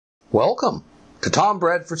Welcome to Tom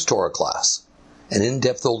Bradford's Torah class, an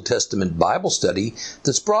in-depth Old Testament Bible study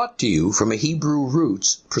that's brought to you from a Hebrew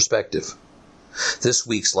roots perspective. This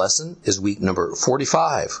week's lesson is week number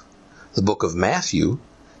 45, the book of Matthew,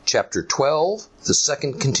 chapter 12, the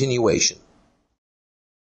second continuation.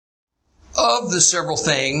 Of the several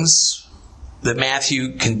things that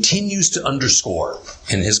Matthew continues to underscore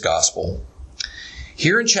in his gospel,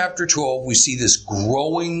 here in chapter 12 we see this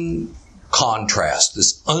growing contrast,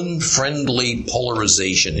 this unfriendly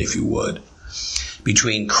polarization, if you would,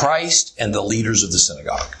 between Christ and the leaders of the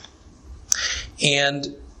synagogue.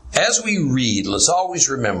 And as we read, let's always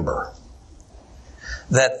remember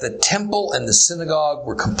that the temple and the synagogue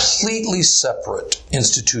were completely separate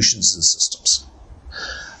institutions and systems.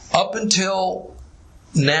 Up until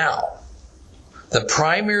now, the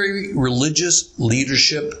primary religious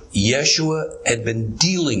leadership Yeshua had been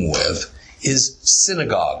dealing with is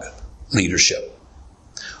synagogue leadership.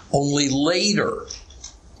 Only later,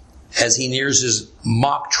 as he nears his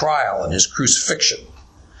mock trial and his crucifixion,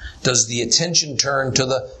 does the attention turn to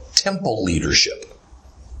the temple leadership,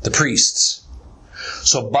 the priests.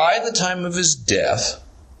 So by the time of his death,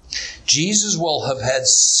 Jesus will have had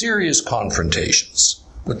serious confrontations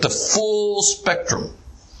with the full spectrum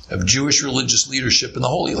of Jewish religious leadership in the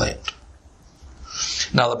Holy Land.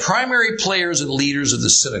 Now, the primary players and leaders of the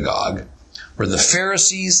synagogue were the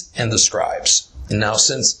Pharisees and the scribes. And now,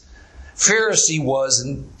 since Pharisee was,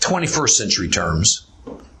 in 21st century terms,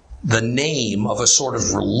 the name of a sort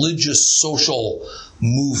of religious social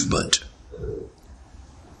movement,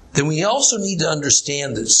 then we also need to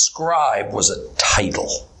understand that scribe was a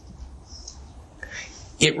title.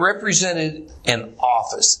 It represented an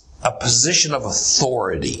office, a position of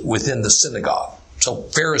authority within the synagogue. So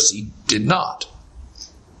Pharisee did not.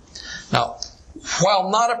 Now, while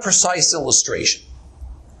not a precise illustration,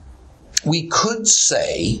 we could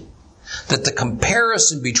say that the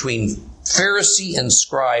comparison between Pharisee and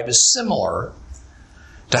scribe is similar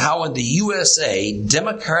to how in the USA,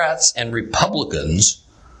 Democrats and Republicans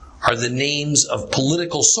are the names of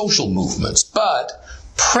political social movements, but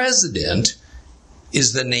president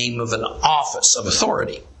is the name of an office of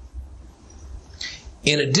authority.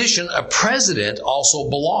 In addition, a president also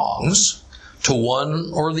belongs to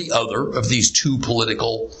one or the other of these two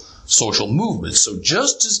political social movements. So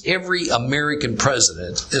just as every American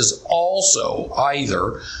president is also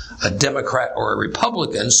either a Democrat or a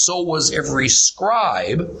Republican, so was every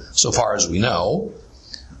scribe, so far as we know,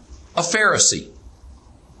 a Pharisee.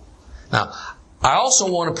 Now, I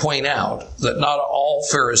also want to point out that not all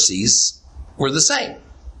Pharisees were the same.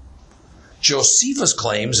 Josephus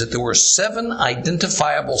claims that there were 7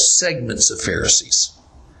 identifiable segments of Pharisees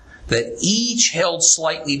that each held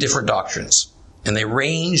slightly different doctrines. And they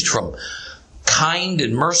ranged from kind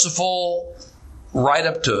and merciful right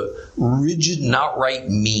up to rigid and outright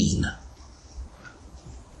mean.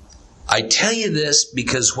 I tell you this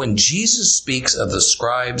because when Jesus speaks of the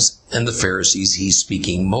scribes and the Pharisees, he's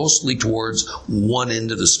speaking mostly towards one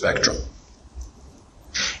end of the spectrum.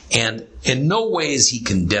 And in no way is he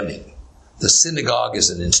condemning the synagogue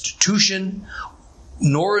as an institution,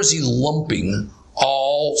 nor is he lumping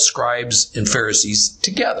all scribes and Pharisees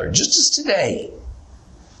together. Just as today,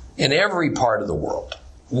 in every part of the world,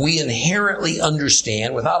 we inherently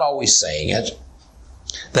understand, without always saying it,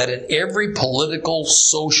 that in every political,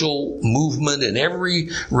 social movement, in every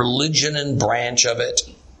religion and branch of it,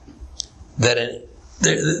 that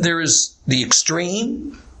there is the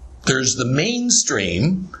extreme, there's the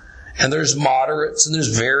mainstream, and there's moderates, and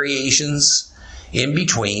there's variations in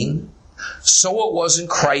between. So it was in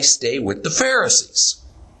Christ's day with the Pharisees.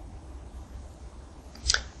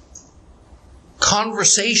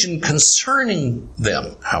 Conversation concerning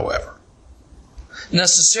them, however,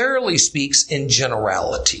 necessarily speaks in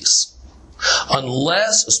generalities,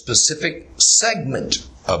 unless a specific segment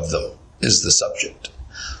of them is the subject.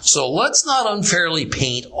 So let's not unfairly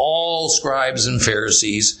paint all scribes and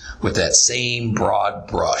Pharisees with that same broad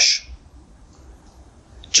brush.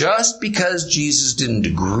 Just because Jesus didn't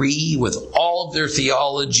agree with all of their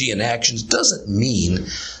theology and actions doesn't mean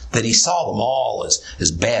that he saw them all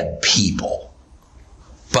as bad people.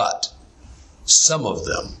 But some of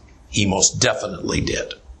them he most definitely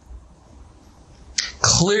did.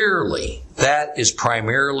 Clearly, that is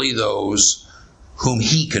primarily those whom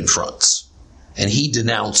he confronts and he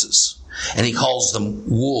denounces. And he calls them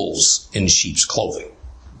wolves in sheep's clothing.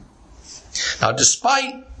 Now,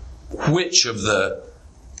 despite which of the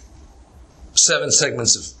 7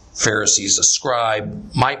 segments of Pharisees a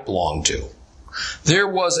scribe might belong to, there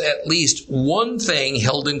was at least one thing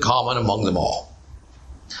held in common among them all: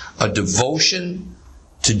 a devotion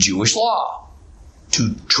to Jewish law.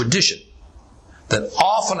 to tradition that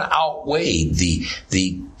often outweighed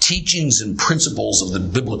the teachings and principles of the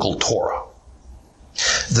biblical Torah.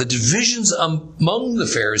 The divisions among the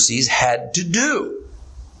Pharisees had to do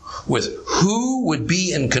with who would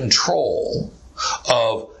be in control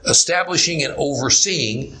of establishing and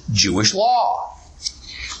overseeing Jewish law.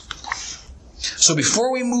 So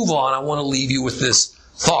before we move on, I want to leave you with this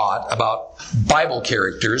thought about Bible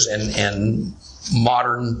characters and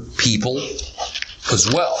modern people as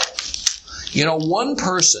well. You know, one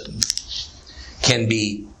person can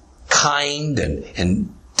be kind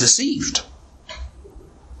and deceived.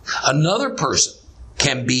 Another person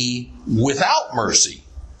can be without mercy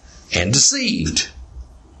and deceived.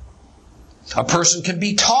 A person can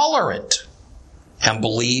be tolerant and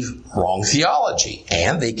believe wrong theology,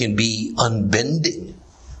 and they can be unbending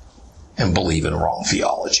and believe in wrong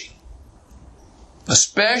theology.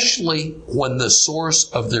 Especially when the source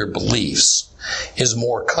of their beliefs is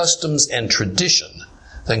more customs and tradition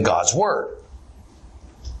than God's Word.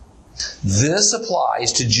 This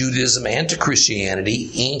applies to Judaism and to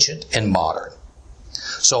Christianity, ancient and modern.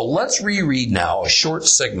 So let's reread now a short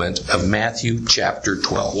segment of Matthew chapter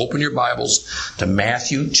 12. Open your Bibles to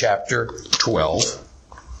Matthew chapter 12.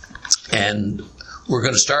 And we're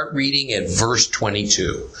going to start reading at verse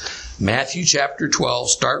 22. Matthew chapter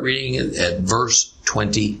 12, start reading at verse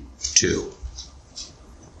 22.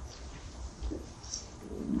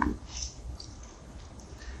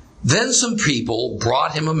 Then some people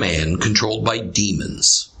brought him a man controlled by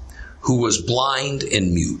demons, who was blind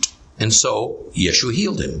and mute. And so Yeshua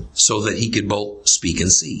healed him, so that he could both speak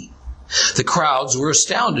and see. The crowds were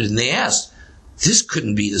astounded, and they asked, "This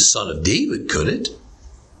couldn't be the son of David, could it?"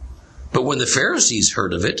 But when the Pharisees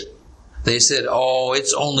heard of it, they said, "Oh,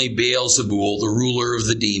 it's only Beelzebul, the ruler of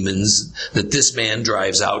the demons, that this man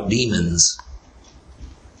drives out demons."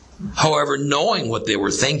 However, knowing what they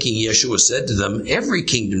were thinking, Yeshua said to them, "Every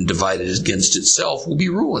kingdom divided against itself will be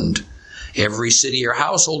ruined. Every city or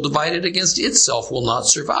household divided against itself will not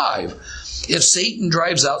survive. If Satan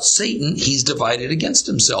drives out Satan, he's divided against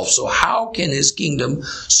himself. So how can his kingdom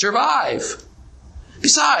survive?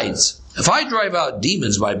 Besides, if I drive out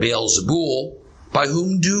demons by Beelzebul, by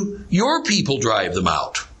whom do your people drive them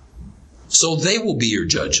out? So they will be your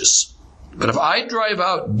judges. But if I drive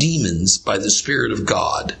out demons by the Spirit of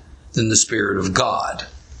God, then the Spirit of God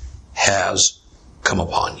has come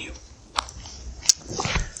upon you."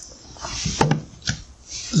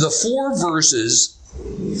 The four verses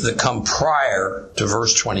that come prior to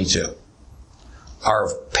verse 22 are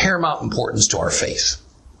of paramount importance to our faith.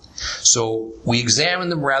 So we examined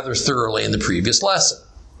them rather thoroughly in the previous lesson.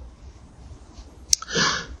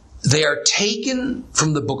 They are taken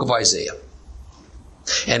from the book of Isaiah.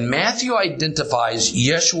 And Matthew identifies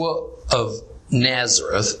Yeshua of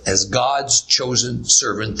Nazareth as God's chosen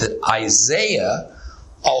servant that Isaiah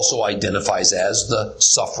also identifies as the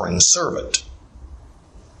suffering servant.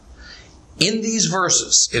 In these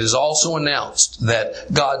verses, it is also announced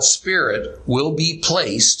that God's Spirit will be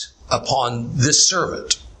placed upon this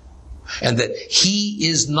servant, and that he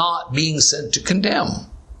is not being sent to condemn,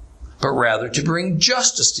 but rather to bring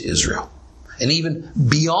justice to Israel, and even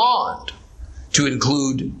beyond, to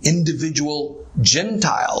include individual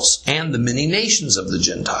Gentiles and the many nations of the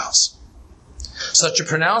Gentiles. Such a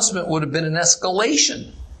pronouncement would have been an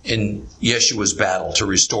escalation in Yeshua's battle to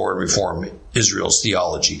restore and reform Israel's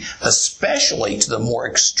theology, especially to the more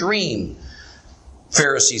extreme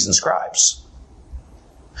Pharisees and scribes.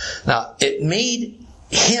 Now, it made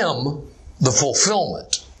him the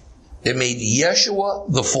fulfillment. It made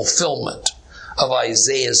Yeshua the fulfillment of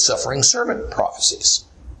Isaiah's suffering servant prophecies.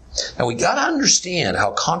 Now, we got to understand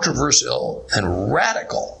how controversial and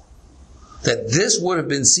radical that this would have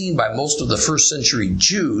been seen by most of the first century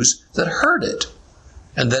Jews that heard it.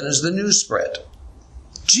 And then as the news spread,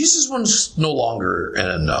 Jesus was no longer an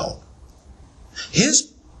unknown. His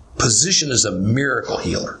position as a miracle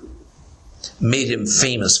healer made him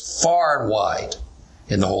famous far and wide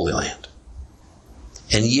in the Holy Land.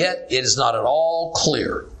 And yet it is not at all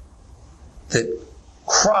clear that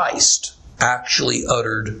Christ actually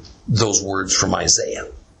uttered those words from Isaiah,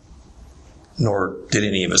 nor did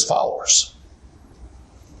any of his followers.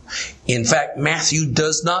 In fact, Matthew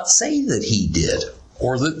does not say that he did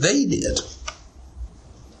or that they did.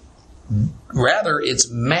 Rather, it's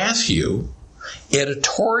Matthew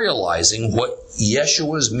editorializing what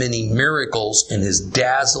Yeshua's many miracles and his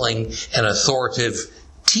dazzling and authoritative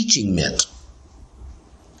teaching meant.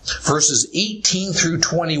 Verses 18 through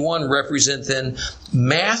 21 represent then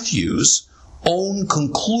Matthew's own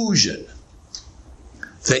conclusion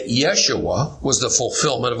that Yeshua was the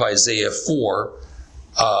fulfillment of Isaiah 4,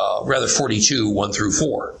 42, 1 through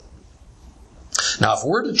 4. Now, if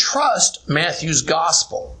we're to trust Matthew's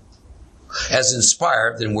gospel as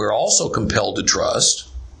inspired, then we're also compelled to trust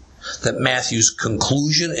that Matthew's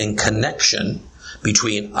conclusion and connection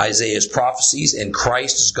between Isaiah's prophecies and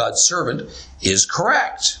Christ as God's servant is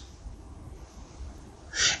correct.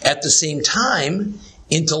 At the same time,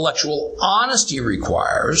 intellectual honesty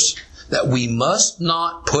requires that we must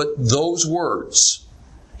not put those words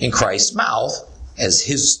in Christ's mouth as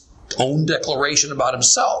his own declaration about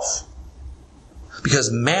himself,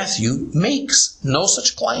 because Matthew makes no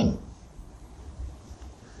such claim.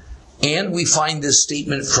 And we find this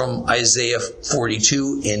statement from Isaiah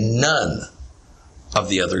 42 in none of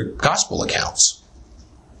the other gospel accounts.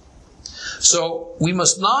 So we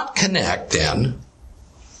must not connect then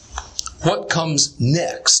what comes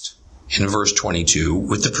next in verse 22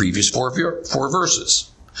 with the previous four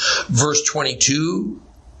verses. Verse 22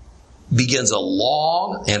 begins a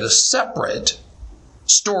long and a separate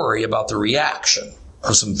story about the reaction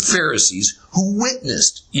of some Pharisees who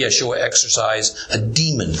witnessed Yeshua exorcise a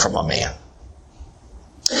demon from a man.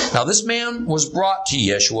 Now, this man was brought to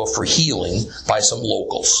Yeshua for healing by some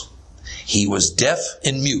locals. He was deaf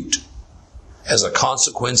and mute as a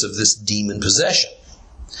consequence of this demon possession.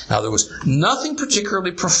 Now, there was nothing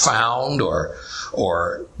particularly profound or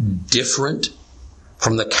different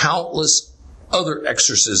from the countless other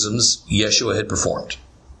exorcisms Yeshua had performed.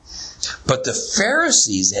 But the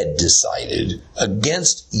Pharisees had decided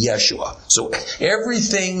against Yeshua. So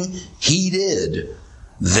everything he did,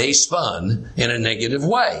 they spun in a negative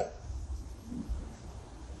way.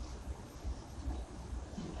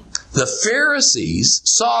 The Pharisees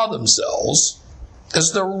saw themselves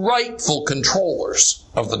as the rightful controllers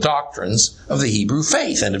of the doctrines of the Hebrew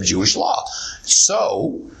faith and of Jewish law.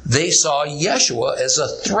 So they saw Yeshua as a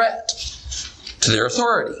threat to their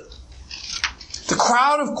authority. The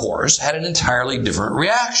crowd, of course, had an entirely different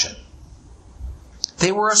reaction.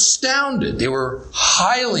 They were astounded. They were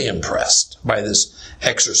highly impressed by this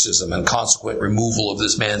exorcism and consequent removal of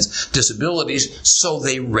this man's disabilities, so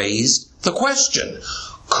they raised the question,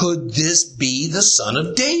 could this be the Son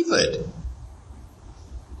of David?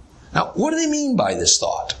 Now, what do they mean by this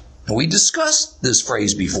thought? And we discussed this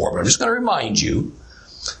phrase before, but I'm just going to remind you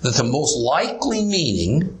that the most likely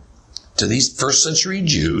meaning to these first century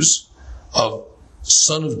Jews of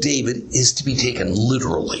Son of David is to be taken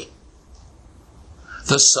literally.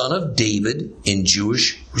 The Son of David in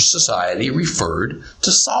Jewish society referred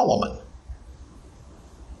to Solomon,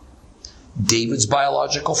 David's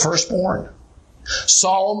biological firstborn.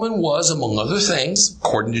 Solomon was, among other things,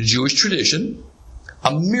 according to Jewish tradition,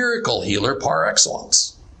 a miracle healer par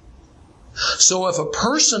excellence. So if a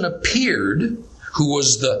person appeared who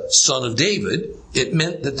was the son of David, it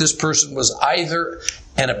meant that this person was either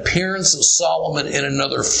an appearance of Solomon in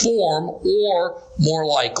another form, or, more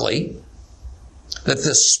likely, that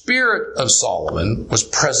the spirit of Solomon was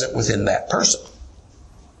present within that person.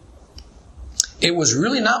 It was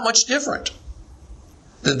really not much different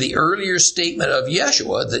than the earlier statement of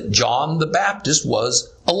Yeshua that John the Baptist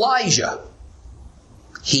was Elijah.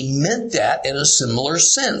 He meant that in a similar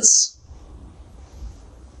sense.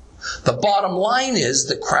 The bottom line is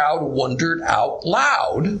the crowd wondered out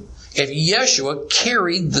loud if Yeshua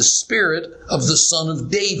carried the spirit of the son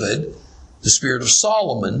of David, the spirit of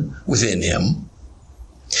Solomon, within him.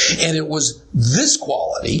 And it was this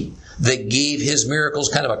quality that gave his miracles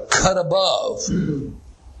kind of a cut above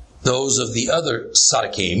those of the other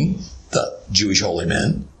Tzaddikim, the Jewish holy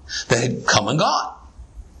men, that had come and gone.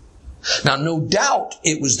 Now, no doubt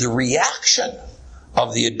it was the reaction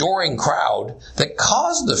of the adoring crowd that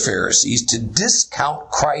caused the Pharisees to discount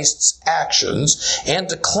Christ's actions and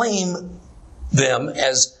to claim them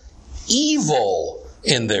as evil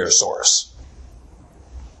in their source.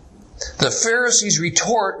 The Pharisees'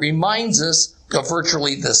 retort reminds us of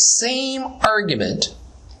virtually the same argument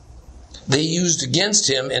they used against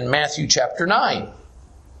him in Matthew chapter 9,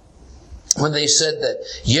 when they said that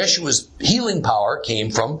Yeshua's healing power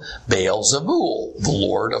came from Baal-Zebul, the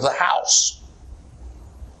lord of the house.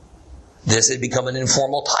 This had become an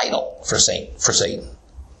informal title for Satan.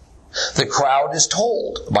 The crowd is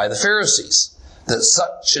told by the Pharisees that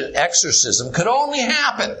such an exorcism could only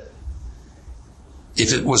happen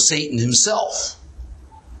if it was Satan himself,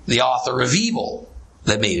 the author of evil,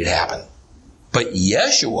 that made it happen. But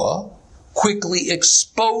Yeshua quickly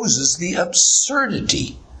exposes the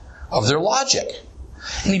absurdity of their logic.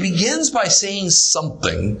 And he begins by saying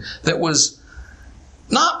something that was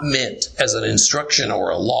not meant as an instruction or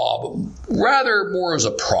a law, but rather more as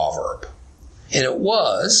a proverb. And it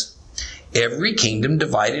was, Every kingdom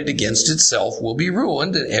divided against itself will be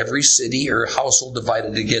ruined, and every city or household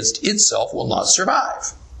divided against itself will not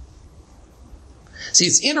survive. See,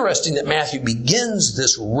 it's interesting that Matthew begins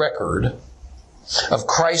this record of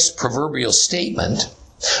Christ's proverbial statement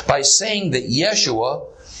by saying that Yeshua,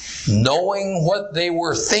 knowing what they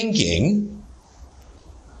were thinking.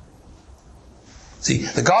 See,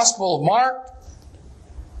 the Gospel of Mark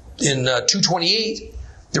in 2:28,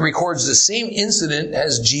 it records the same incident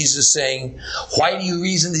as Jesus saying, "Why do you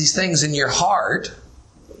reason these things in your heart?"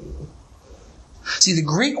 See, the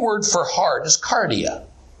Greek word for heart is cardia.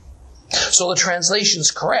 So the translation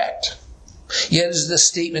is correct. Yet as this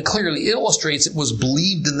statement clearly illustrates, it was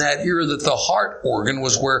believed in that era that the heart organ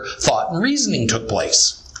was where thought and reasoning took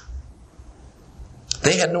place.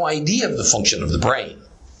 They had no idea of the function of the brain.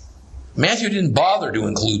 Matthew didn't bother to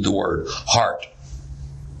include the word heart,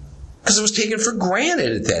 because it was taken for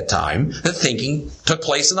granted at that time that thinking took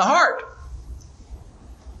place in the heart.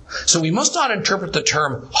 So we must not interpret the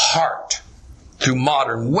term heart through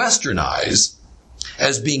modern Western eyes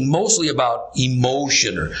as being mostly about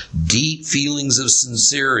emotion or deep feelings of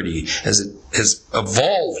sincerity, as it has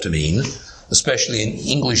evolved to mean, especially in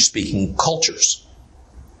English-speaking cultures.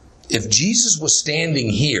 If Jesus was standing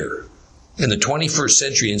here in the 21st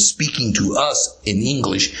century and speaking to us in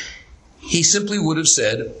English, he simply would have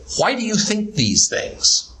said, "Why do you think these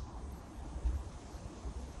things?"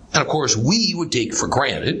 And of course, we would take for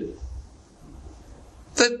granted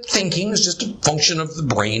that thinking is just a function of the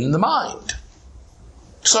brain and the mind.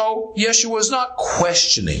 So Yeshua is not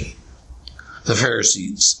questioning the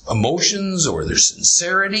Pharisees' emotions or their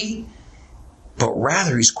sincerity, but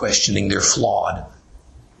rather he's questioning their flawed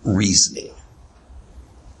reasoning.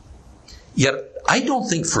 Yet I don't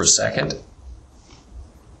think for a second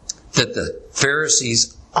that the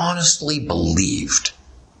Pharisees honestly believed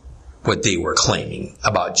what they were claiming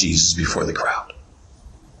about Jesus before the crowd.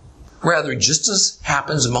 Rather, just as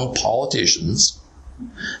happens among politicians,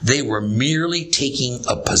 they were merely taking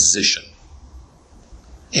a position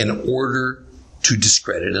in order to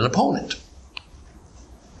discredit an opponent.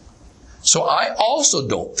 So I also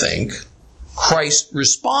don't think Christ's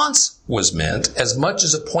response was meant as much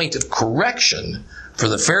as a point of correction for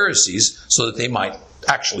the Pharisees so that they might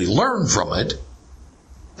actually learn from it,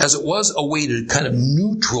 as it was a way to kind of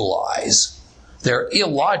neutralize their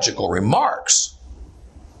illogical remarks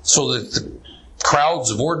so that the crowds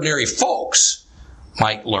of ordinary folks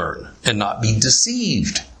might learn and not be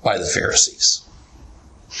deceived by the Pharisees.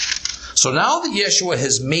 So now that Yeshua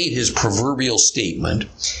has made his proverbial statement,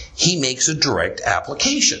 he makes a direct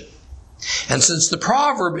application. And since the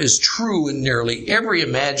proverb is true in nearly every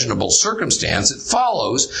imaginable circumstance, it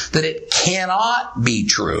follows that it cannot be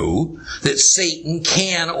true that Satan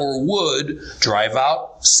can or would drive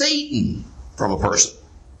out Satan from a person,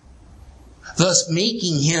 thus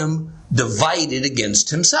making him divided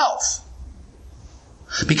against himself.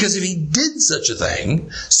 Because if he did such a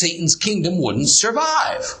thing, Satan's kingdom wouldn't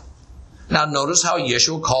survive. Now notice how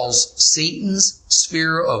Yeshua calls Satan's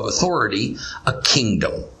sphere of authority a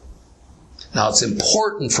kingdom. Now it's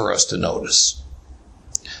important for us to notice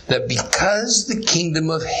that because the kingdom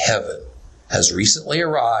of heaven has recently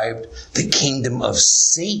arrived, the kingdom of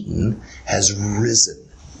Satan has risen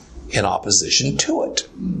in opposition to it.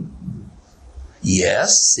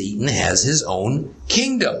 Yes, Satan has his own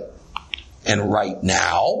kingdom. And right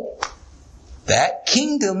now, that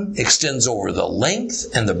kingdom extends over the length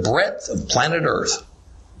and the breadth of planet Earth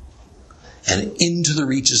and into the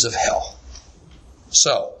reaches of hell.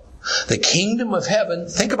 So, the kingdom of heaven,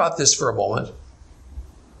 think about this for a moment.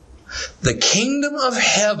 The kingdom of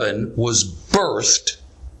heaven was birthed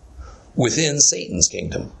within Satan's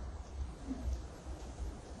kingdom.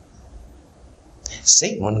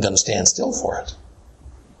 Satan wasn't going to stand still for it.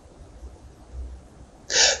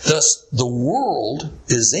 Thus, the world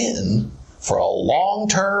is in for a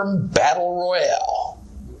long-term battle royale.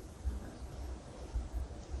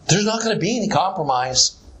 There's not going to be any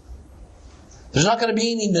compromise. There's not going to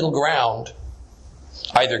be any middle ground.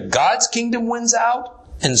 Either God's kingdom wins out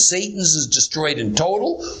and Satan's is destroyed in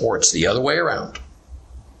total, or it's the other way around.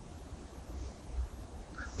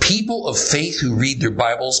 People of faith who read their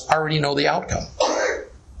Bibles already know the outcome.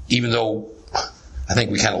 Even though I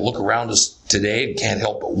think we kind of look around us today and can't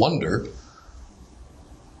help but wonder.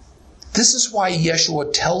 This is why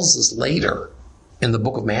Yeshua tells us later in the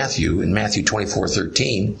book of Matthew, in Matthew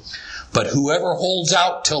 24:13, but whoever holds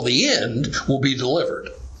out till the end will be delivered.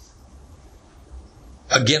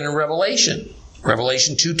 Again in Revelation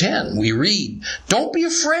 2:10, we read, don't be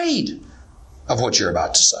afraid of what you're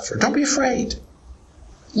about to suffer. Don't be afraid.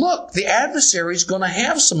 Look, the adversary is going to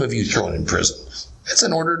have some of you thrown in prison. It's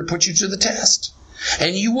in order to put you to the test.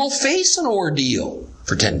 And you will face an ordeal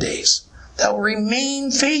for 10 days. That will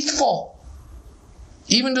remain faithful,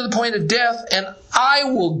 even to the point of death, and I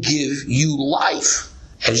will give you life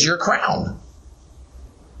as your crown.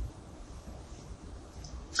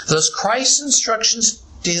 Thus, Christ's instructions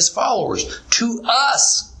to his followers, to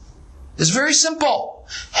us, is very simple.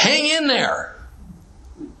 Hang in there.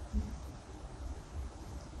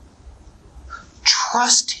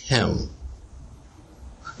 Trust him.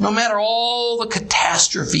 No matter all the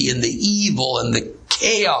catastrophe and the evil and the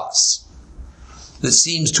chaos that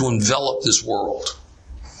seems to envelop this world.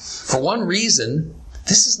 For one reason,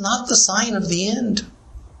 this is not the sign of the end.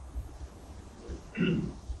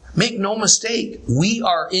 Make no mistake, we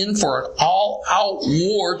are in for an all-out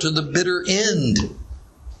war to the bitter end.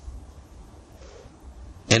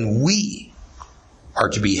 And we are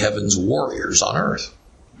to be heaven's warriors on earth.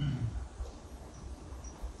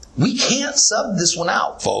 We can't sub this one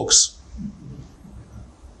out, folks.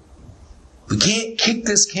 We can't kick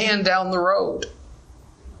this can down the road.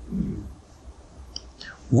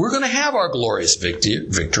 We're going to have our glorious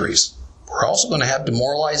victories. We're also going to have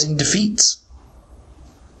demoralizing defeats.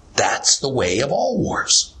 That's the way of all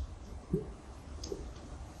wars.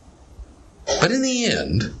 But in the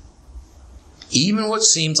end, even what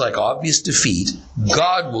seems like obvious defeat,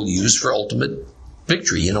 God will use for ultimate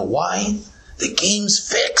victory. You know why? The game's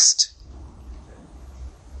fixed.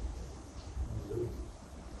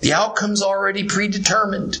 The outcome's already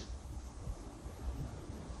predetermined.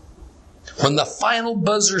 When the final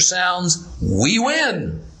buzzer sounds, we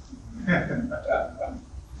win.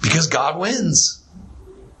 Because God wins.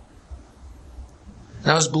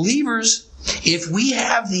 Now, as believers, if we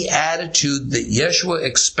have the attitude that Yeshua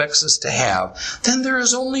expects us to have, then there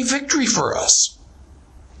is only victory for us.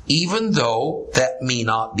 Even though that may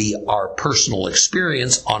not be our personal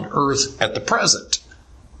experience on earth at the present.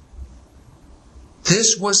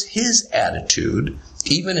 This was his attitude,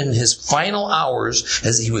 even in his final hours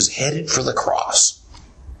as he was headed for the cross.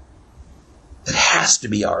 It has to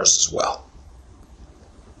be ours as well.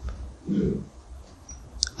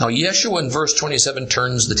 Now, Yeshua in verse 27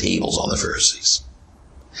 turns the tables on the Pharisees.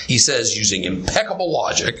 He says, using impeccable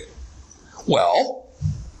logic, well,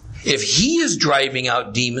 if he is driving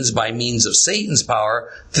out demons by means of Satan's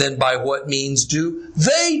power, then by what means do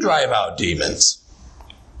they drive out demons?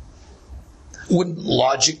 Wouldn't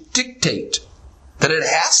logic dictate that it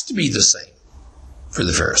has to be the same for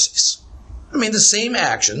the Pharisees? I mean, the same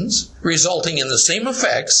actions resulting in the same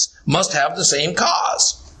effects must have the same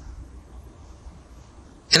cause.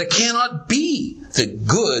 And it cannot be that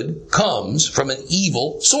good comes from an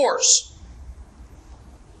evil source.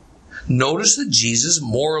 Notice that Jesus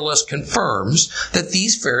more or less confirms that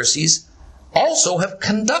these Pharisees also have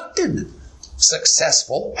conducted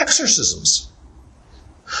successful exorcisms.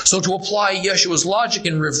 So to apply Yeshua's logic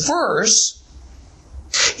in reverse,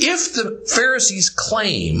 if the Pharisees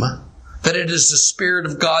claim that it is the Spirit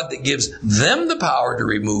of God that gives them the power to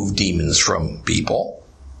remove demons from people,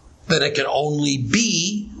 then it can only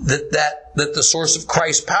be that the source of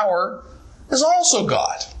Christ's power is also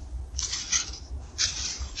God.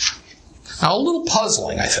 Now, a little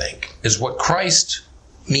puzzling, I think, is what Christ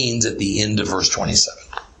means at the end of verse 27.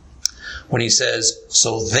 When he says,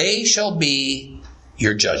 so they shall be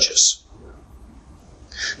your judges.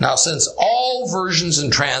 Now, since all versions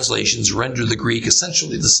and translations render the Greek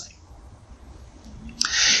essentially the same,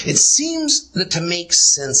 it seems that to make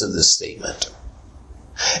sense of this statement,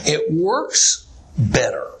 it works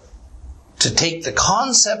better to take the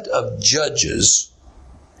concept of judges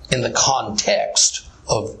in the context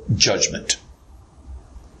of judgment.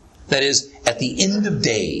 That is, at the end of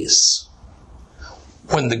days,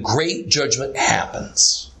 when the great judgment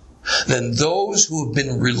happens, then those who have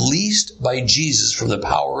been released by Jesus from the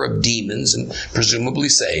power of demons and presumably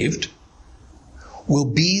saved will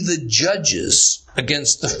be the judges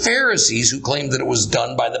against the Pharisees who claimed that it was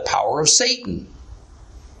done by the power of Satan.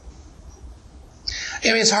 I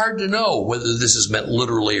mean, it's hard to know whether this is meant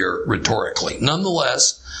literally or rhetorically.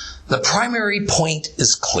 Nonetheless, the primary point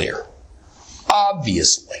is clear.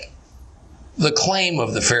 Obviously, the claim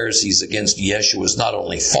of the Pharisees against Yeshua is not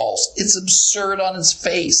only false, it's absurd on its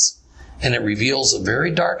face, and it reveals a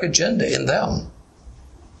very dark agenda in them.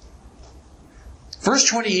 Verse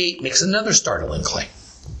 28 makes another startling claim.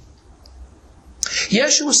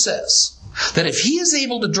 Yeshua says that if he is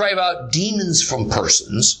able to drive out demons from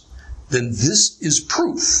persons, then this is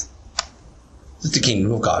proof that the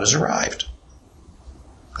kingdom of God has arrived.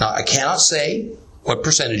 Now, I cannot say what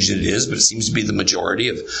percentage it is, but it seems to be the majority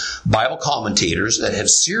of Bible commentators that have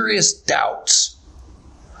serious doubts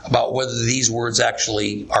about whether these words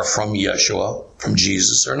actually are from Yeshua, from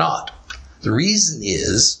Jesus, or not. The reason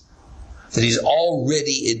is that he's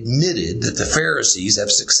already admitted that the Pharisees have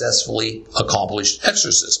successfully accomplished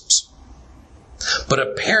exorcisms. But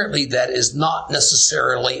apparently that is not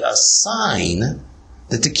necessarily a sign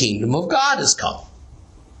that the kingdom of God has come.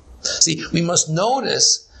 See, we must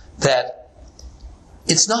notice that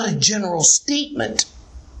it's not a general statement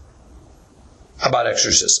about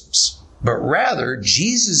exorcisms, but rather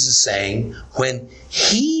Jesus is saying when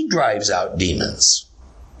he drives out demons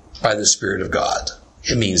by the Spirit of God,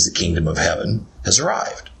 it means the kingdom of heaven has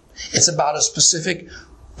arrived. It's about a specific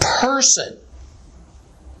person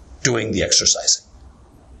doing the exorcising.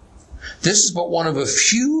 This is but one of a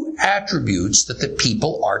few attributes that the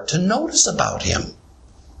people are to notice about him.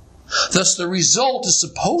 Thus, the result is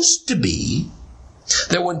supposed to be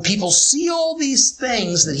that when people see all these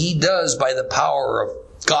things that he does by the power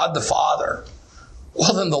of God the Father,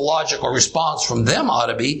 well, then the logical response from them ought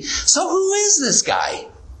to be, so who is this guy?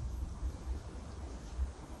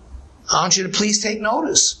 I want you to please take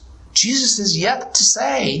notice. Jesus is yet to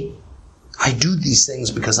say, I do these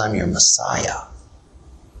things because I'm your Messiah.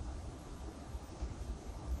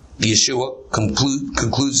 Yeshua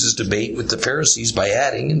concludes his debate with the Pharisees by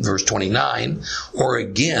adding in verse 29, or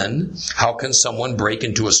again, how can someone break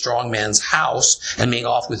into a strong man's house and make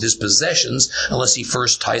off with his possessions unless he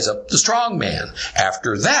first ties up the strong man?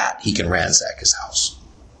 After that, he can ransack his house.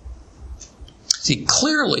 See,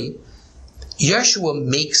 clearly, Yeshua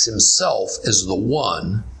makes himself as the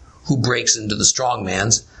one who breaks into the strong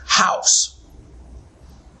man's house.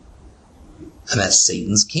 And that's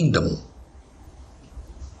Satan's kingdom.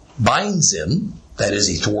 Binds him, that is,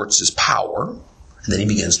 he thwarts his power, and then he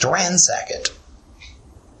begins to ransack it.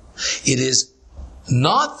 It is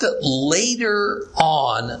not that later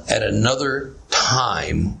on at another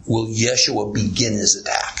time will Yeshua begin his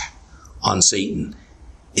attack on Satan.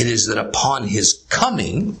 It is that upon his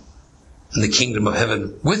coming and the kingdom of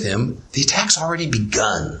heaven with him, the attack's already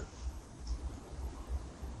begun.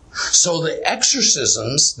 So the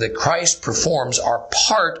exorcisms that Christ performs are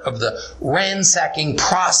part of the ransacking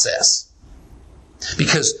process.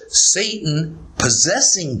 Because Satan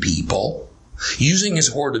possessing people, using his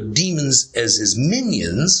horde of demons as his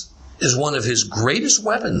minions, is one of his greatest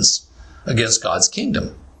weapons against God's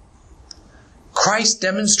kingdom. Christ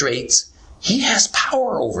demonstrates he has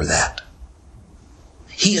power over that.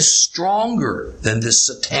 He is stronger than this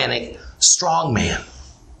satanic strongman.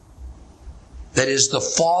 That is, the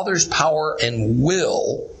Father's power and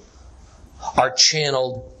will are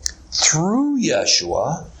channeled through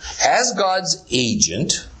Yeshua as God's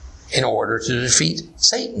agent in order to defeat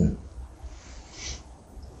Satan.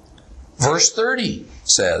 Verse 30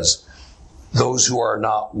 says, those who are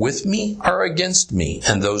not with me are against me,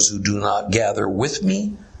 and those who do not gather with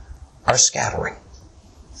me are scattering.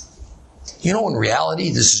 You know, in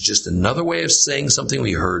reality, this is just another way of saying something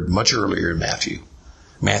we heard much earlier in Matthew.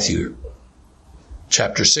 Matthew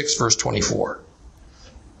chapter 6, verse 24.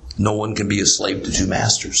 No one can be a slave to two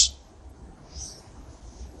masters.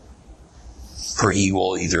 For he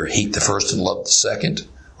will either hate the first and love the second,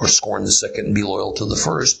 or scorn the second and be loyal to the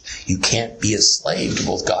first. You can't be a slave to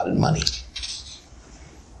both God and money.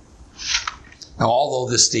 Now, although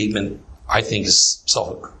this statement, I think, is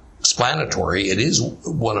self-explanatory, it is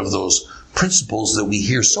one of those principles that we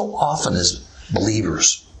hear so often as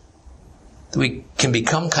believers, that we can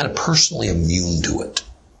become kind of personally immune to it,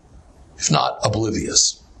 if not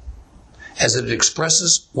oblivious, as it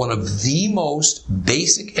expresses one of the most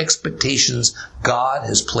basic expectations God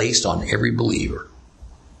has placed on every believer.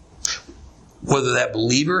 Whether that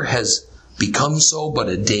believer has become so but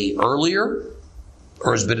a day earlier,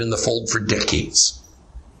 or has been in the fold for decades.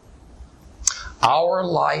 Our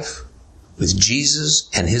life with Jesus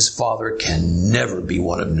and his Father can never be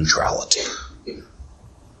one of neutrality,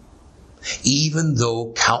 even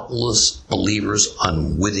though countless believers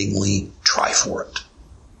unwittingly try for it.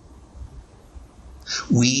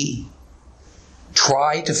 We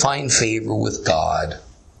try to find favor with God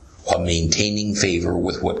while maintaining favor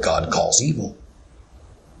with what God calls evil.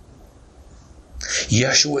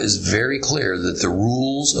 Yeshua is very clear that the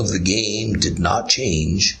rules of the game did not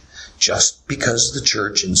change just because the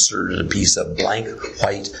church inserted a piece of blank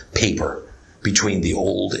white paper between the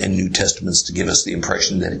Old and New Testaments to give us the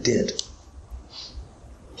impression that it did.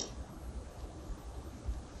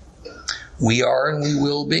 We are and we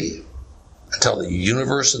will be, until the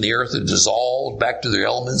universe and the earth are dissolved back to their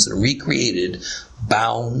elements and recreated,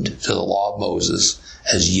 bound to the law of Moses,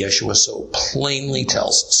 as Yeshua so plainly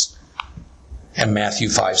tells us in Matthew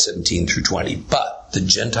 5:17 through 20. But the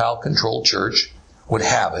Gentile-controlled church, would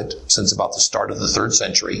have it, since about the start of the 3rd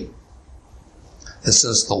century, that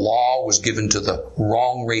since the law was given to the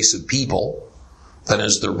wrong race of people, that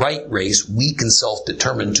as the right race, we can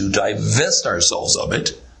self-determine to divest ourselves of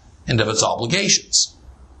it and of its obligations.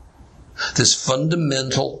 This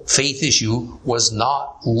fundamental faith issue was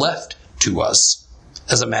not left to us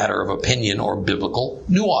as a matter of opinion or biblical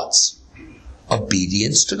nuance.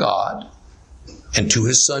 Obedience to God and to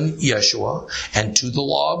his son Yeshua and to the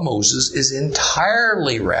law of Moses is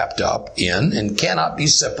entirely wrapped up in and cannot be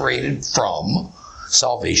separated from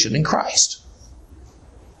salvation in Christ.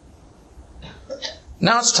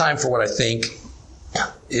 Now it's time for what I think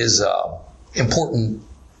is an important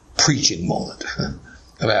preaching moment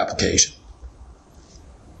of application.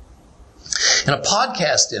 In a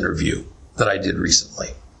podcast interview that I did recently,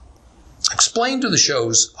 I explained to the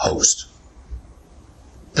show's host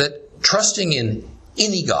that trusting in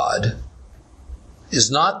any God is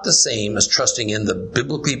not the same as trusting in the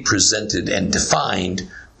biblically presented and defined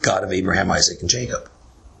God of Abraham, Isaac, and Jacob.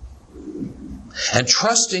 And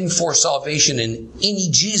trusting for salvation in any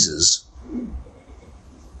Jesus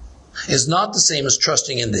is not the same as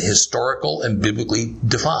trusting in the historical and biblically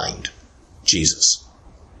defined Jesus.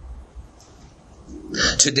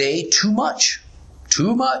 Today, too much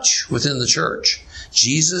within the church,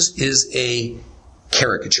 Jesus is a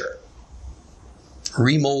caricature,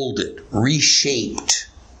 remolded, reshaped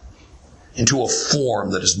into a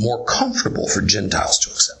form that is more comfortable for Gentiles to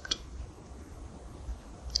accept.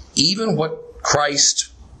 Even what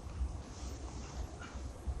Christ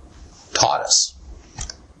taught us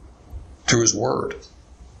through his word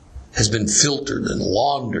has been filtered and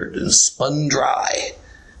laundered and spun dry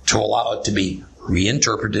to allow it to be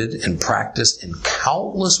reinterpreted and practiced in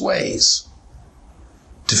countless ways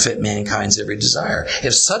to fit mankind's every desire.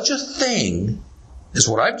 If such a thing as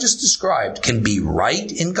what I've just described can be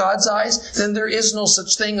right in God's eyes, then there is no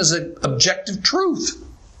such thing as an objective truth.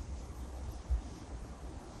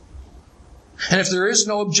 And if there is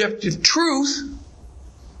no objective truth,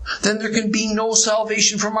 then there can be no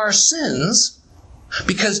salvation from our sins,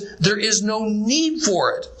 because there is no need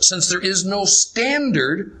for it, since there is no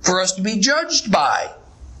standard for us to be judged by.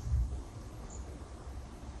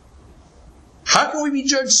 How can we be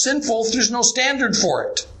judged sinful if there's no standard for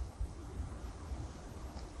it?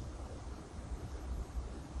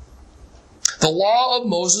 The law of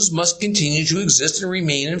Moses must continue to exist and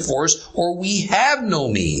remain in force, or we have no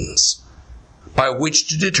means by which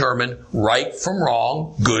to determine right from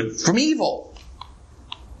wrong, good from evil.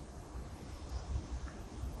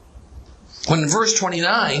 When in verse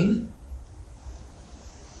 29,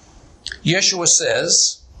 Yeshua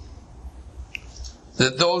says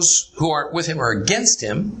that those who aren't with him are against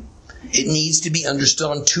him, it needs to be understood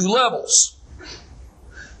on 2 levels.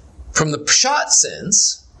 From the Pshat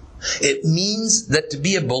sense, it means that to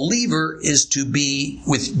be a believer is to be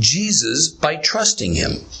with Jesus by trusting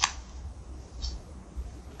him.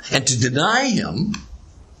 And to deny him,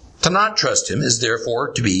 to not trust him, is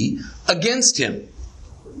therefore to be against him.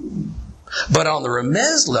 But on the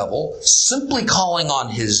Remez level, simply calling on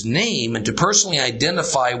his name and to personally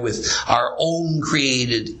identify with our own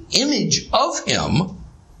created image of him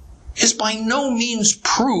is by no means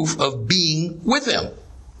proof of being with him.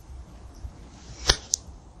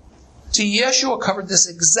 See, Yeshua covered this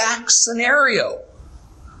exact scenario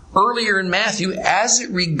earlier in Matthew as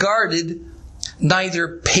it regarded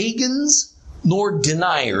neither pagans nor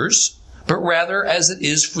deniers, but rather as it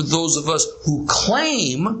is for those of us who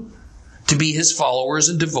claim to be his followers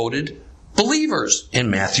and devoted believers in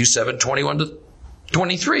Matthew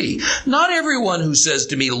 7:21-23. Not everyone who says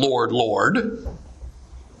to me, Lord, Lord,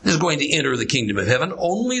 is going to enter the kingdom of heaven.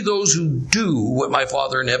 Only those who do what my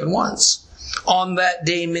Father in heaven wants. On that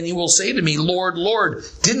day many will say to me, Lord, Lord,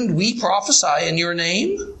 didn't we prophesy in your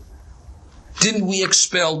name? Didn't we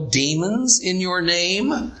expel demons in your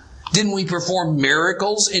name? Didn't we perform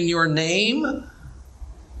miracles in your name?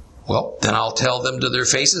 Well, then I'll tell them to their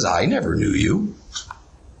faces, I never knew you.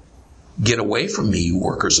 Get away from me, you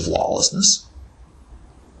workers of lawlessness.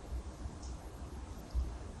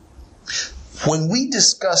 When we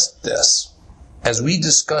discussed this, as we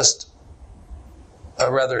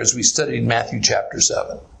studied Matthew chapter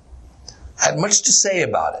 7, I had much to say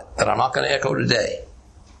about it that I'm not going to echo today.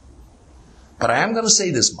 But I am going to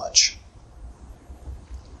say this much.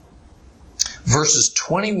 Verses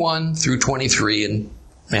 21 through 23 in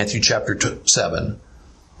Matthew chapter 7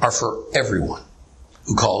 are for everyone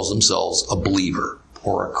who calls themselves a believer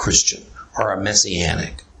or a Christian or a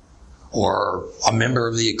Messianic or a member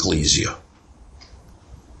of the ecclesia.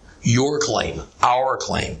 Your claim, our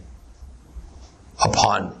claim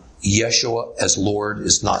upon Yeshua as Lord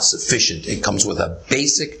is not sufficient. It comes with a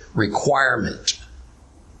basic requirement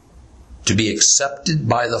to be accepted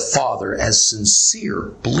by the Father as sincere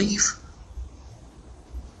belief.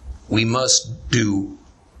 We must do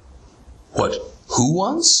what who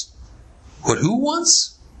wants? What who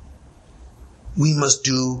wants? We must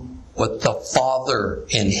do what the Father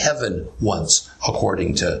in heaven wants,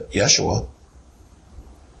 according to Yeshua.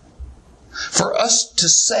 For us to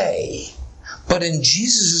say, but in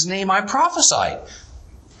Jesus' name I prophesied.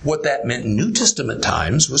 What that meant in New Testament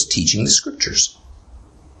times was teaching the Scriptures.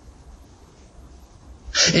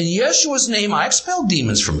 In Yeshua's name I expelled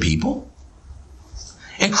demons from people.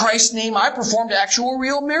 In Christ's name I performed actual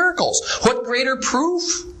real miracles. What greater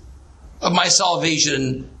proof of my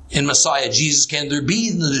salvation in Messiah Jesus can there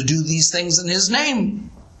be than to do these things in His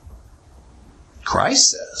name?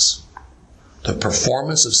 Christ says the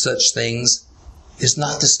performance of such things is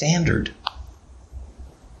not the standard.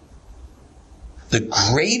 The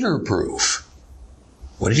greater proof,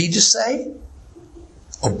 what did He just say?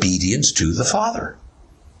 Obedience to the Father.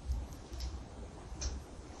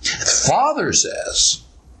 The Father says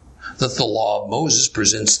that the law of Moses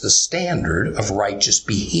presents the standard of righteous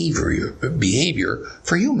behavior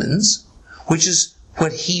for humans, which is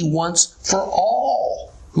what He wants for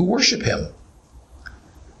all who worship Him.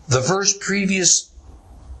 The verse previous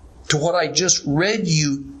to what I just read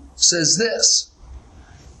you says this,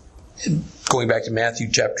 going back to Matthew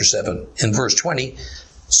chapter 7 in verse 20,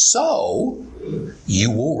 so you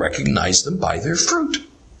will recognize them by their fruit.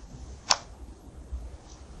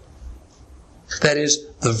 That is,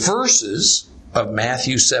 the verses of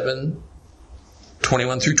Matthew 7,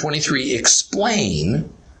 21 through 23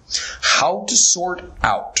 explain how to sort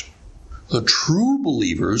out the true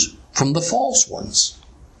believers from the false ones.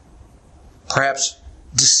 Perhaps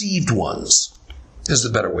deceived ones is the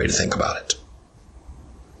better way to think about it.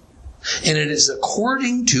 And it is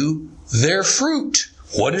according to their fruit.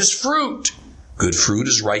 What is fruit? Good fruit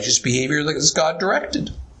is righteous behavior that is God directed.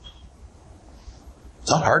 It's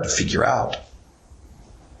not hard to figure out.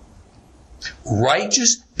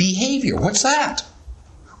 Righteous behavior. What's that?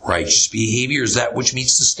 Righteous behavior is that which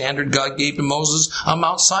meets the standard God gave to Moses on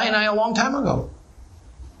Mount Sinai a long time ago.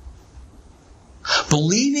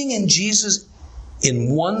 Believing in Jesus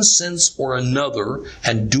in one sense or another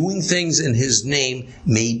and doing things in His name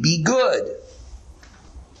may be good,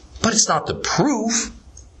 but it's not the proof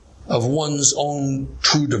of one's own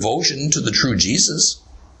true devotion to the true Jesus.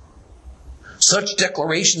 Such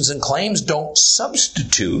declarations and claims don't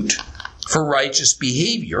substitute for righteous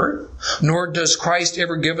behavior, nor does Christ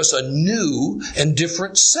ever give us a new and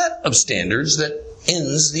different set of standards that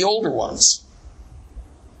ends the older ones.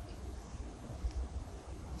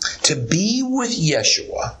 To be with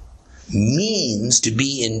Yeshua means to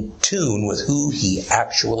be in tune with who He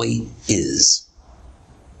actually is.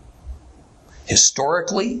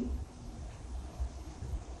 Historically,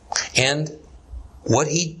 and what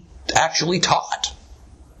He actually taught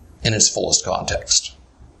in its fullest context.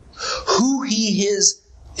 Who He is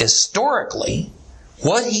historically,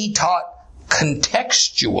 what He taught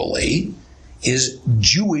contextually, is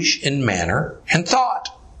Jewish in manner and thought.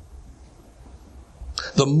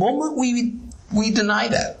 The moment we deny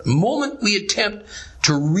that, the moment we attempt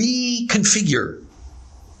to reconfigure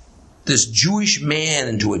this Jewish man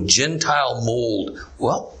into a Gentile mold,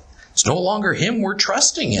 well, it's no longer Him we're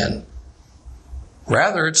trusting in.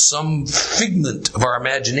 Rather, it's some figment of our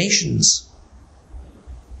imaginations.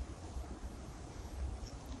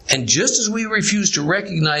 And just as we refuse to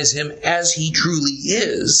recognize Him as He truly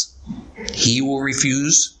is, He will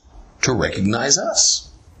refuse to recognize us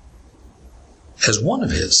as one of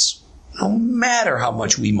His, no matter how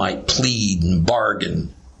much we might plead and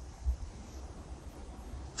bargain.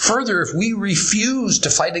 Further, if we refuse to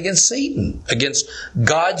fight against Satan, against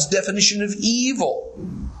God's definition of evil,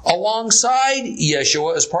 alongside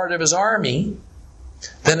Yeshua as part of His army,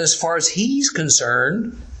 then as far as He's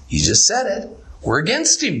concerned, He just said it, we're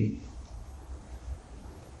against Him.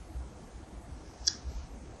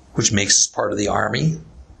 Which makes us part of the army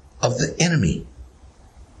of the enemy.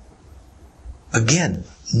 Again,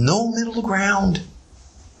 no middle ground.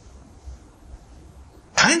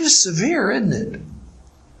 Kind of severe, isn't it?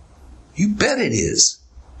 You bet it is.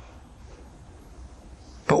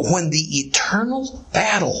 But when the eternal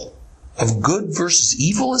battle of good versus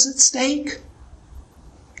evil is at stake,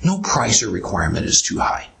 no price or requirement is too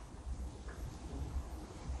high.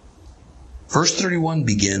 Verse 31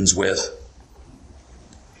 begins with,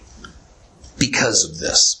 because of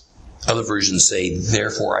this. Other versions say,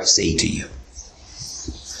 therefore I say to you.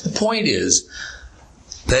 The point is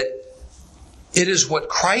that it is what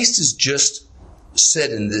Christ has just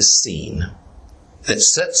said in this scene that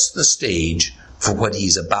sets the stage for what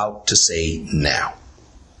he's about to say now.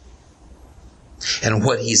 And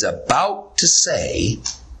what he's about to say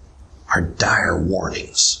are dire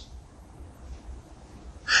warnings.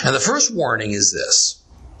 And the first warning is this: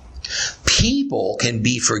 people can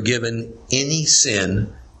be forgiven any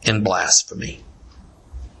sin and blasphemy.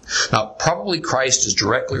 Now, probably Christ is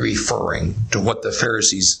directly referring to what the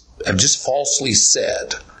Pharisees have just falsely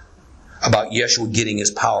said about Yeshua getting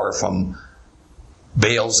his power from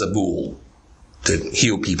Beelzebul to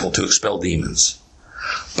heal people, to expel demons.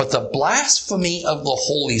 But the blasphemy of the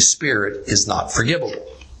Holy Spirit is not forgivable.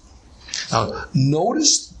 Now,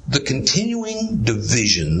 notice the continuing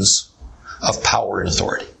divisions of power and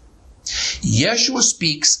authority. Yeshua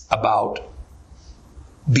speaks about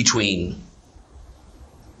between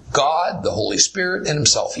God, the Holy Spirit, and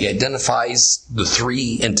himself. He identifies the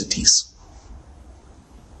three entities.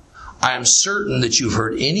 I am certain that you've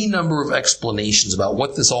heard any number of explanations about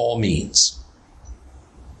what this all means.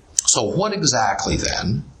 So what exactly,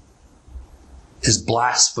 then, is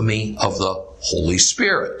blasphemy of the Holy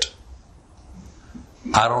Spirit?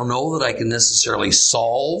 I don't know that I can necessarily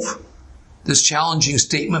solve this challenging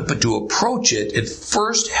statement, but to approach it, it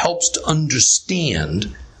first helps to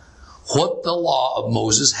understand what the law of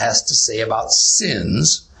Moses has to say about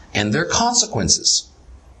sins and their consequences.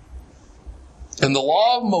 In the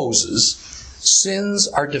law of Moses, sins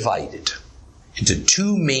are divided into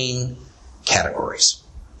two main categories: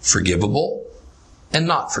 forgivable and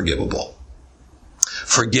not forgivable.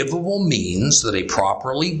 Forgivable means that a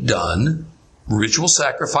properly done ritual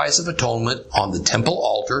sacrifice of atonement on the temple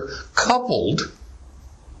altar, coupled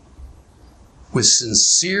with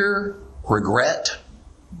sincere regret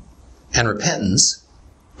and repentance,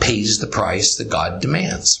 pays the price that God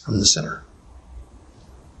demands from the sinner.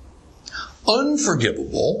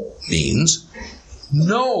 Unforgivable means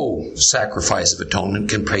no sacrifice of atonement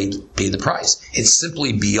can pay the price. It's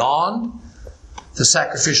simply beyond the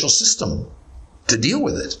sacrificial system to deal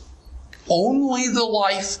with it. Only the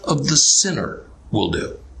life of the sinner will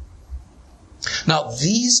do. Now,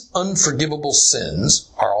 these unforgivable sins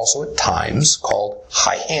are also at times called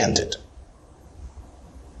high-handed.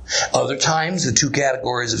 Other times, the two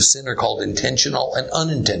categories of sin are called intentional and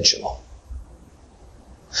unintentional.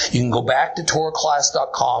 You can go back to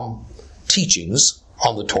TorahClass.com teachings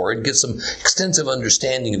on the Torah and get some extensive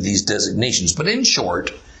understanding of these designations. But in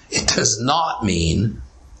short, it does not mean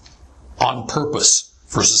on purpose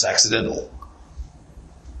versus accidental.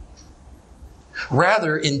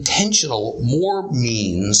 Rather, intentional more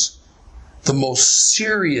means the most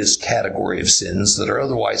serious category of sins that are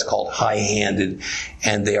otherwise called high-handed,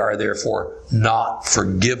 and they are therefore not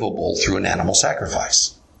forgivable through an animal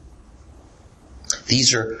sacrifice.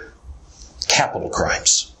 These are capital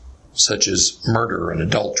crimes, such as murder and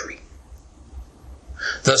adultery.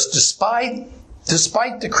 Thus,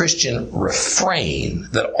 despite the Christian refrain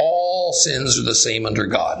that all sins are the same under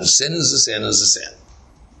God, a sin is a sin is a sin.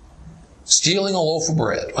 Stealing a loaf of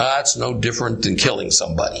bread, well, that's no different than killing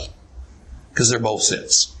somebody, because they're both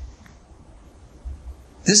sins.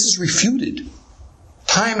 This is refuted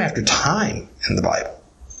time after time in the Bible.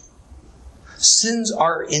 Sins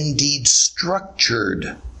are indeed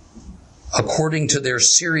structured according to their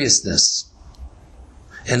seriousness,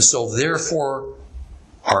 and so therefore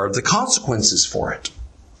are the consequences for it.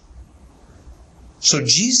 So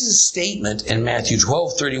Jesus' statement in Matthew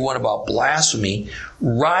 12:31 about blasphemy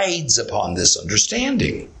rides upon this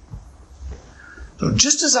understanding. So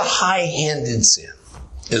just as a high-handed sin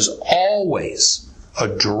is always a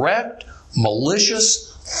direct,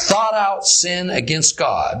 malicious, thought-out sin against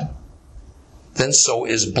God, then so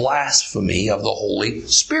is blasphemy of the Holy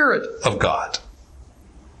Spirit of God.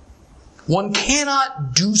 One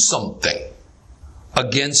cannot do something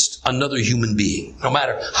against another human being, no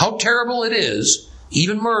matter how terrible it is,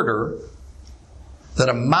 even murder, that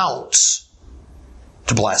amounts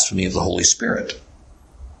to blasphemy of the Holy Spirit.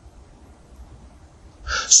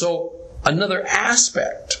 So another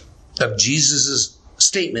aspect of Jesus'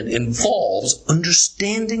 statement involves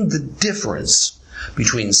understanding the difference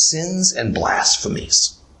between sins and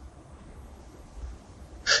blasphemies.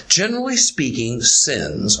 Generally speaking,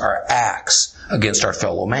 sins are acts against our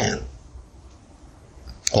fellow man,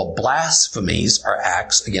 while blasphemies are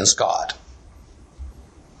acts against God.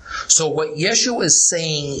 So what Yeshua is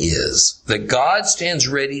saying is that God stands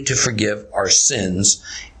ready to forgive our sins,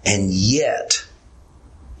 and yet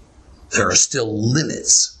there are still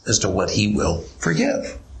limits as to what he will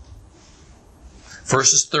forgive.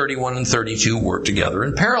 Verses 31 and 32 work together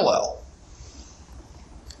in parallel.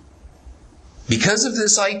 Because of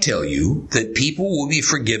this, I tell you that people will be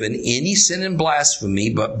forgiven any sin and blasphemy,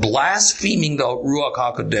 but blaspheming the Ruach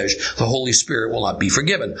HaKodesh, the Holy Spirit, will not be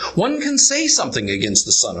forgiven. One can say something against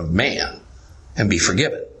the Son of Man and be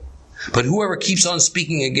forgiven. But whoever keeps on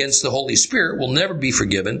speaking against the Holy Spirit will never be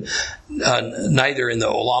forgiven, neither in the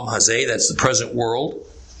Olam Hazeh, that's the present world,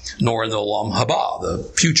 nor in the Olam Haba, the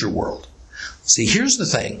future world. See, here's the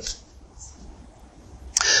thing.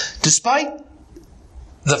 Despite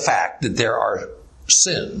the fact that there are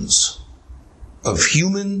sins of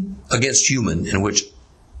human against human in which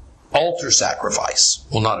altar sacrifice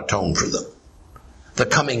will not atone for them, the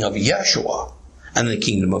coming of Yeshua and the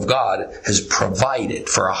kingdom of God has provided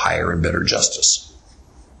for a higher and better justice.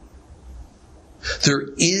 There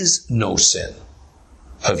is no sin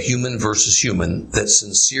of human versus human that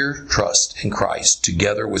sincere trust in Christ,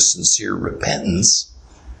 together with sincere repentance,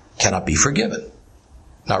 cannot be forgiven.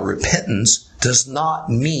 Now, repentance does not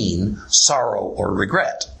mean sorrow or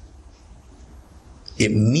regret.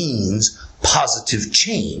 It means positive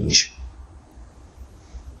change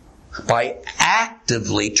by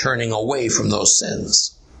actively turning away from those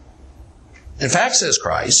sins. In fact, says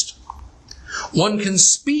Christ, one can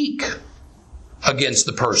speak against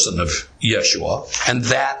the person of Yeshua, and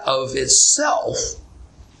that of itself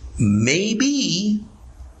may be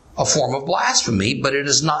a form of blasphemy, but it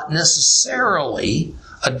is not necessarily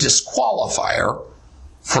a disqualifier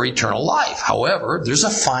for eternal life. However, there's a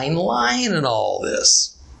fine line in all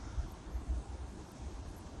this.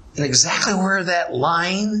 And exactly where that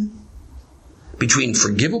line between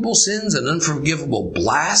forgivable sins and unforgivable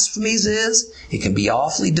blasphemies is, it can be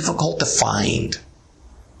awfully difficult to find.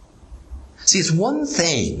 See, it's one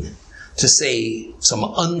thing to say some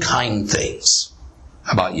unkind things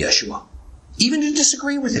about Yeshua, even to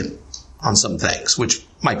disagree with him on some things, which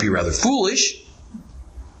might be rather foolish,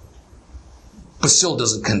 but still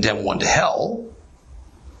doesn't condemn one to hell.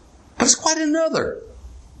 But it's quite another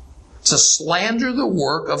to slander the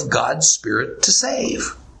work of God's Spirit to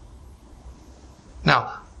save.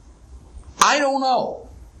 Now, I don't know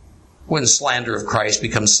when slander of Christ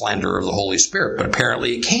becomes slander of the Holy Spirit, but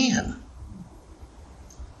apparently it can.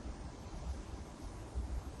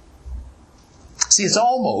 See, it's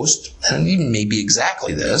almost, and even maybe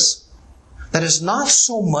exactly this, that it's not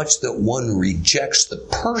so much that one rejects the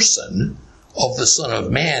person of the Son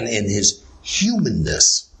of Man in his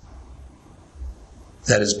humanness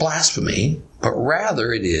that is blasphemy, but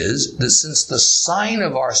rather it is that since the sign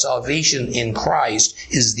of our salvation in Christ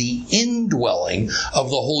is the indwelling of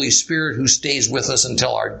the Holy Spirit who stays with us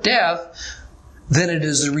until our death, then it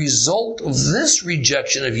is a result of this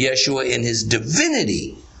rejection of Yeshua in his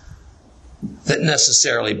divinity that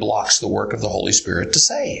necessarily blocks the work of the Holy Spirit to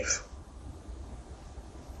save.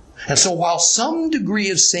 And so while some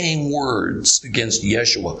degree of saying words against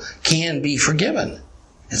Yeshua can be forgiven,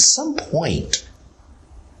 at some point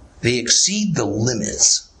they exceed the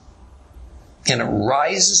limits and it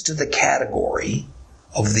rises to the category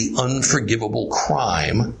of the unforgivable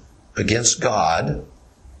crime against God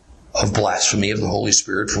of blasphemy of the Holy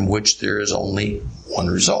Spirit, from which there is only one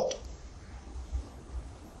result.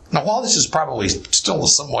 Now, while this is probably still a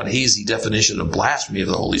somewhat hazy definition of blasphemy of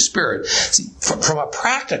the Holy Spirit, see, from a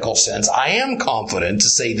practical sense, I am confident to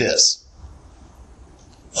say this.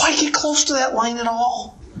 Why get close to that line at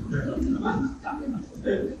all?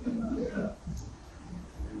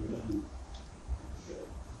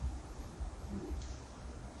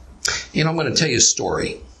 You know, I'm going to tell you a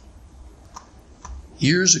story.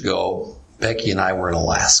 Years ago, Becky and I were in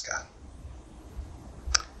Alaska.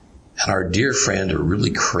 And our dear friend, a really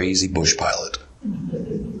crazy bush pilot,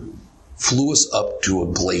 flew us up to a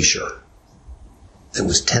glacier that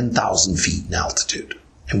was 10,000 feet in altitude.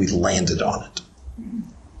 And we landed on it.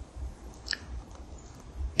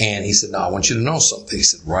 And he said, now I want you to know something. He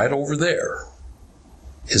said, right over there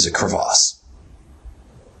is a crevasse.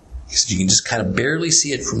 He said, you can just kind of barely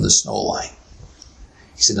see it from the snow line.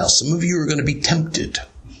 He said, now some of you are going to be tempted.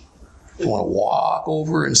 You want to walk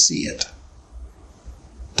over and see it.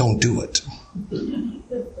 Don't do it. You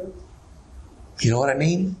know what I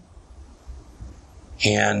mean?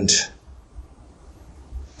 And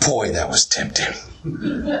boy, that was tempting.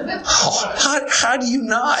 Oh, how do you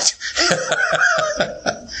not?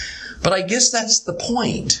 But I guess that's the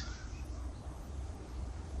point.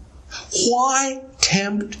 Why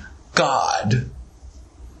tempt God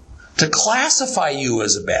to classify you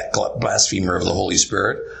as a blasphemer of the Holy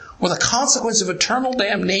Spirit with a consequence of eternal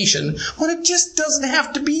damnation when it just doesn't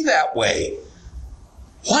have to be that way?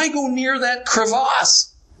 Why go near that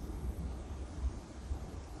crevasse?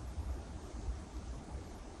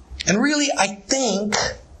 And really, I think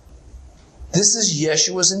This is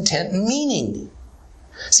Yeshua's intent and meaning.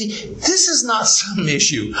 See, this is not some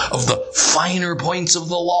issue of the finer points of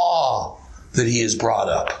the law that he has brought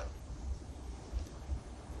up.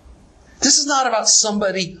 This is not about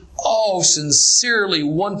somebody, sincerely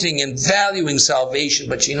wanting and valuing salvation,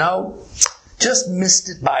 but just missed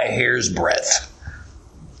it by a hair's breadth.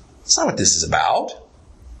 That's not what this is about.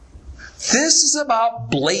 This is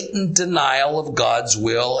about blatant denial of God's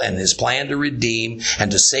will and his plan to redeem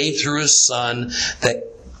and to save through his Son that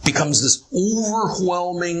becomes this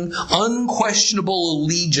overwhelming, unquestionable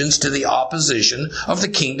allegiance to the opposition of the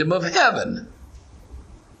kingdom of heaven.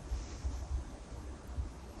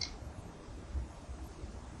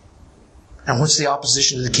 And what's the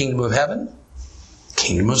opposition to the kingdom of heaven?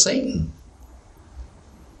 Kingdom of Satan.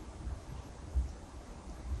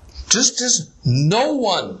 Just as no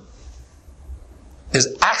one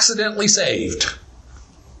is accidentally saved,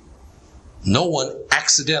 no one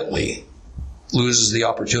accidentally loses the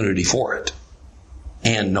opportunity for it.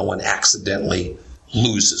 And no one accidentally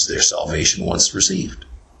loses their salvation once received.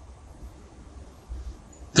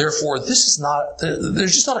 Therefore, there's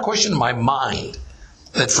just not a question in my mind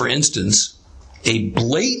that, for instance, a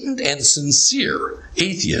blatant and sincere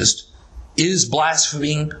atheist is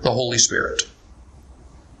blaspheming the Holy Spirit.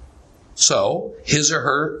 So, his or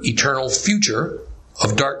her eternal future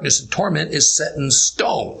of darkness and torment is set in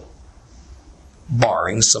stone,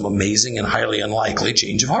 barring some amazing and highly unlikely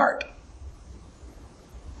change of heart.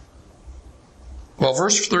 Well,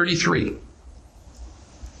 verse 33.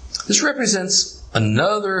 This represents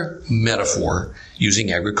another metaphor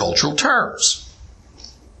using agricultural terms.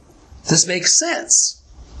 This makes sense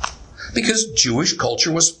because Jewish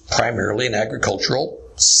culture was primarily an agricultural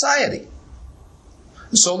society.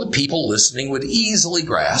 And so the people listening would easily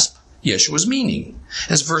grasp Yeshua's meaning.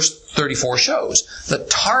 As verse 34 shows, the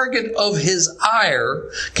target of his ire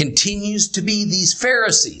continues to be these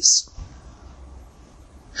Pharisees.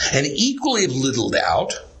 And equally of little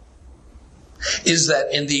doubt is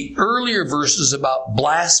that in the earlier verses about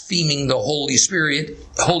blaspheming the Holy Spirit,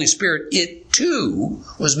 it too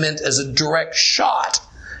was meant as a direct shot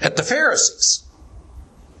at the Pharisees.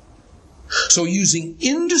 So using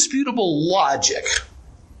indisputable logic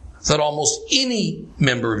that almost any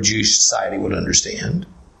member of Jewish society would understand,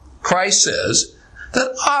 Christ says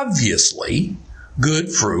that obviously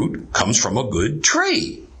good fruit comes from a good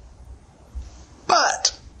tree.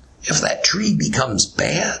 But if that tree becomes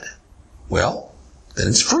bad, well, then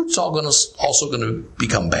its fruit's also going to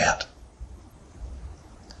become bad.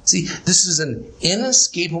 See, this is an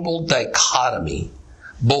inescapable dichotomy,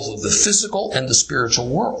 both of the physical and the spiritual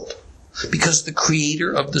world, because the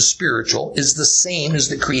creator of the spiritual is the same as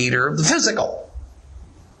the creator of the physical.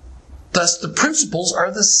 Thus, the principles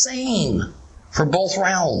are the same for both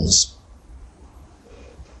realms.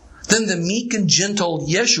 Then the meek and gentle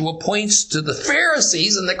Yeshua points to the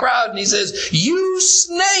Pharisees in the crowd and he says, "You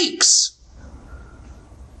snakes!"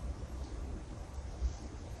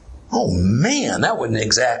 Oh man, that wasn't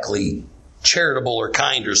exactly charitable or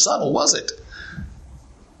kind or subtle, was it?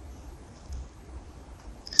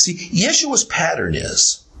 See, Yeshua's pattern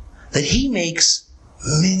is that he makes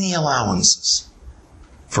many allowances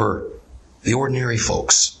for the ordinary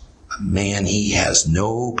folks. Man, he has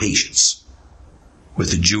no patience with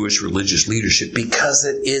the Jewish religious leadership because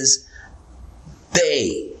it is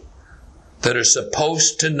they that are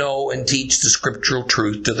supposed to know and teach the scriptural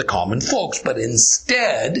truth to the common folks. But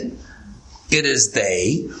instead, it is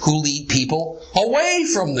they who lead people away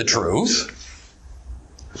from the truth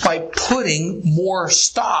by putting more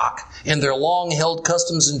stock in their long-held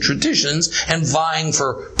customs and traditions and vying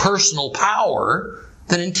for personal power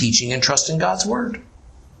than in teaching and trusting God's Word.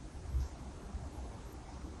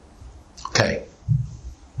 Okay.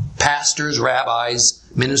 Pastors, rabbis,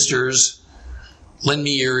 ministers, lend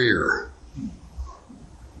me your ear.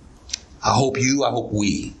 I hope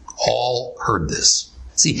we all heard this.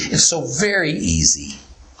 See, it's so very easy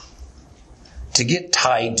to get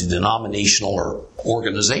tied to denominational or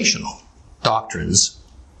organizational doctrines,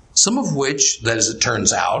 some of which, that as it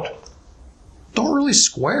turns out, don't really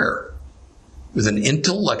square with an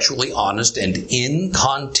intellectually honest and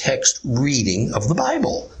in-context reading of the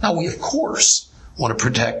Bible. Now, we, of course, want to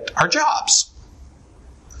protect our jobs.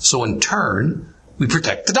 So, in turn, we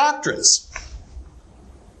protect the doctrines.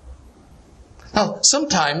 Now,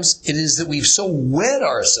 sometimes it is that we've so wed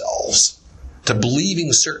ourselves to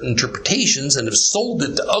believing certain interpretations and have sold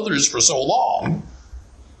it to others for so long,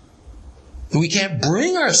 we can't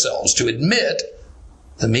bring ourselves to admit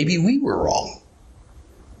that maybe we were wrong.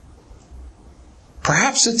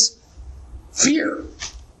 Perhaps it's fear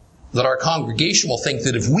that our congregation will think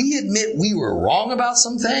that if we admit we were wrong about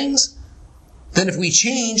some things, then if we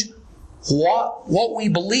change what we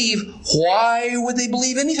believe, why would they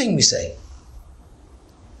believe anything we say?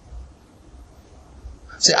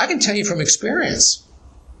 See, I can tell you from experience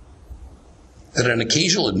that an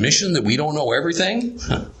occasional admission that we don't know everything,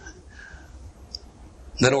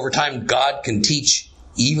 that over time God can teach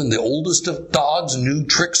even the oldest of dogs new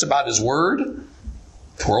tricks about His Word,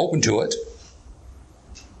 if we're open to it,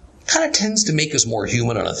 kind of tends to make us more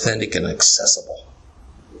human and authentic and accessible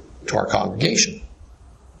to our congregation.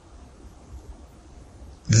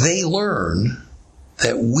 They learn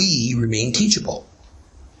that we remain teachable.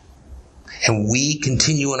 And we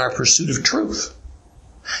continue in our pursuit of truth.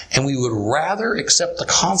 And we would rather accept the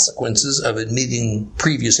consequences of admitting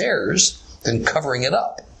previous errors than covering it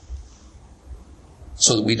up,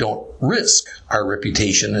 so that we don't risk our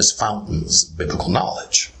reputation as fountains of biblical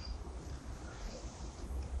knowledge.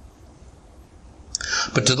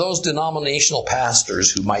 But to those denominational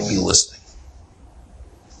pastors who might be listening,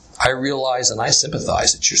 I realize and I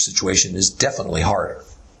sympathize that your situation is definitely harder.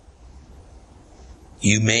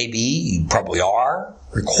 You probably are,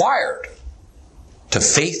 required to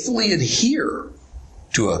faithfully adhere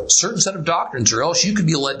to a certain set of doctrines, or else you could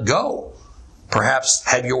be let go. Perhaps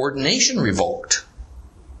have your ordination revoked.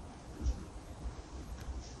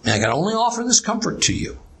 And I can only offer this comfort to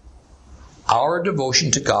you. Our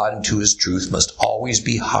devotion to God and to His truth must always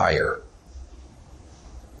be higher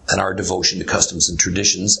than our devotion to customs and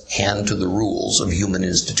traditions and to the rules of human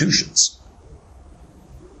institutions.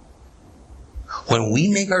 When we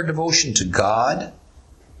make our devotion to God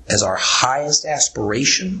as our highest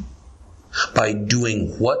aspiration, by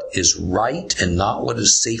doing what is right and not what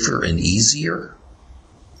is safer and easier,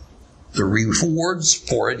 the rewards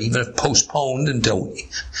for it, even if postponed until we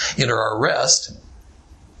enter our rest,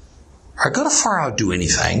 are going to far outdo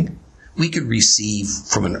anything we could receive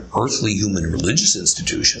from an earthly human religious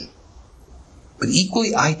institution. But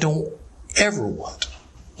equally, I don't ever want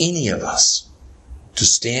any of us to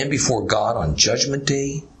stand before God on Judgment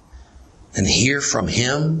Day and hear from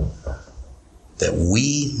Him that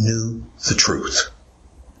we knew the truth,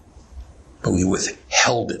 but we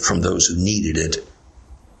withheld it from those who needed it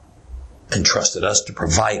and trusted us to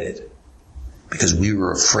provide it because we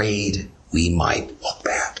were afraid we might look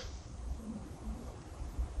bad.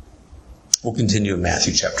 We'll continue in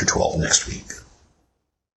Matthew chapter 12 next week.